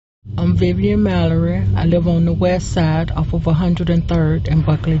I'm Vivian Mallory. I live on the west side off of 103rd and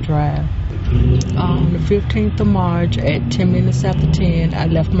Buckley Drive. On the 15th of March at 10 minutes after 10, I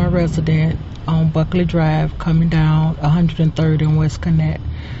left my residence on Buckley Drive coming down 103rd and West Connect.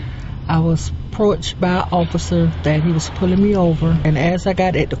 I was approached by an officer that he was pulling me over, and as I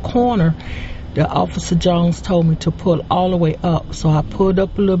got at the corner, the officer Jones told me to pull all the way up. So I pulled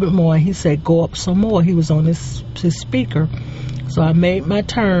up a little bit more, and he said go up some more. He was on his speaker. So I made my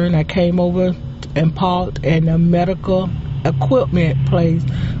turn. I came over and parked in the medical equipment place,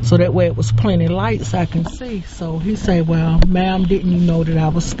 so that way it was plenty lights I can see. So he said, well, ma'am, didn't you know that I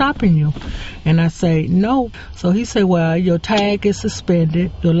was stopping you? And I say, no. So he said, well, your tag is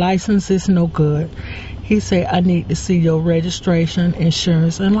suspended, your license is no good. He said, I need to see your registration,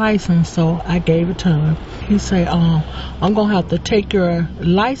 insurance, and license. So I gave it to him. He said, I'm going to have to take your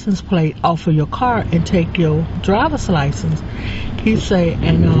license plate off of your car and take your driver's license. He said,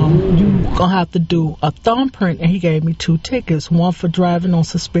 and you going to have to do a thumbprint. And he gave me 2 tickets, one for driving on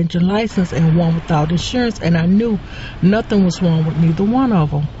suspension license and one without insurance. And I knew nothing was wrong with neither one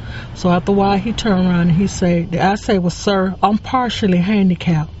of them. So after a while, he turned around and he said, I said, well, sir, I'm partially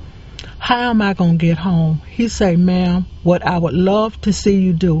handicapped. How am I going to get home? He said, ma'am, what I would love to see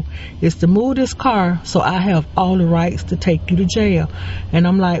you do is to move this car so I have all the rights to take you to jail. And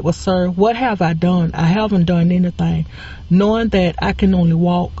I'm like, well, sir, what have I done? I haven't done anything, knowing that I can only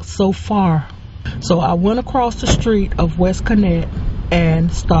walk so far. So I went across the street of West Connect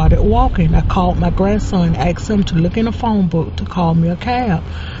and started walking. I called my grandson, asked him to look in the phone book to call me a cab.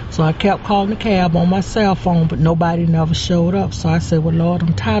 So I kept calling the cab on my cell phone, but nobody never showed up. So I said, well, Lord,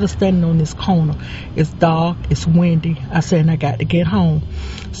 I'm tired of standing on this corner. It's dark, it's windy. I said, and I got to get home.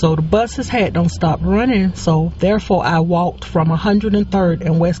 So the buses don't stop running. So therefore, I walked from 103rd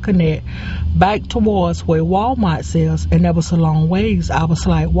and West Connect back towards where Walmart is, and that was a long ways. I was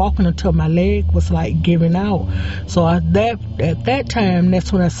like walking until my leg was like giving out. So at that time,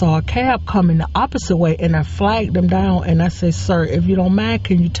 that's when I saw a cab coming the opposite way, and I flagged them down, and I said, sir, if you don't mind,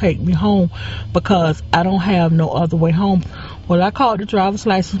 can you take me home, because I don't have no other way home. Well, I called the driver's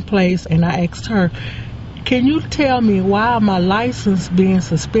license place and I asked her, can you tell me why my license being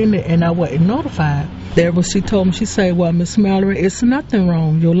suspended and I wasn't notified? There was, she told me, she said, well, Miss Mallory, it's nothing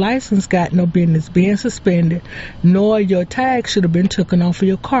wrong. Your license got no business being suspended, nor your tag should have been taken off of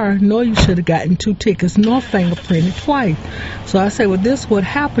your car, nor you should have gotten 2 tickets, nor fingerprinted twice. So I said, well, this is what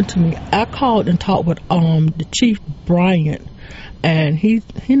happened to me. I called and talked with the Chief Bryant. And he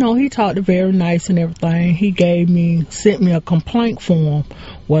talked very nice and everything. He sent me a complaint form.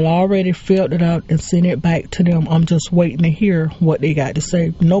 Well, I already filled it out and sent it back to them. I'm just waiting to hear what they got to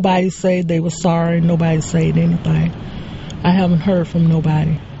say. Nobody said they were sorry. Nobody said anything. I haven't heard from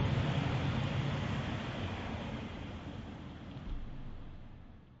nobody.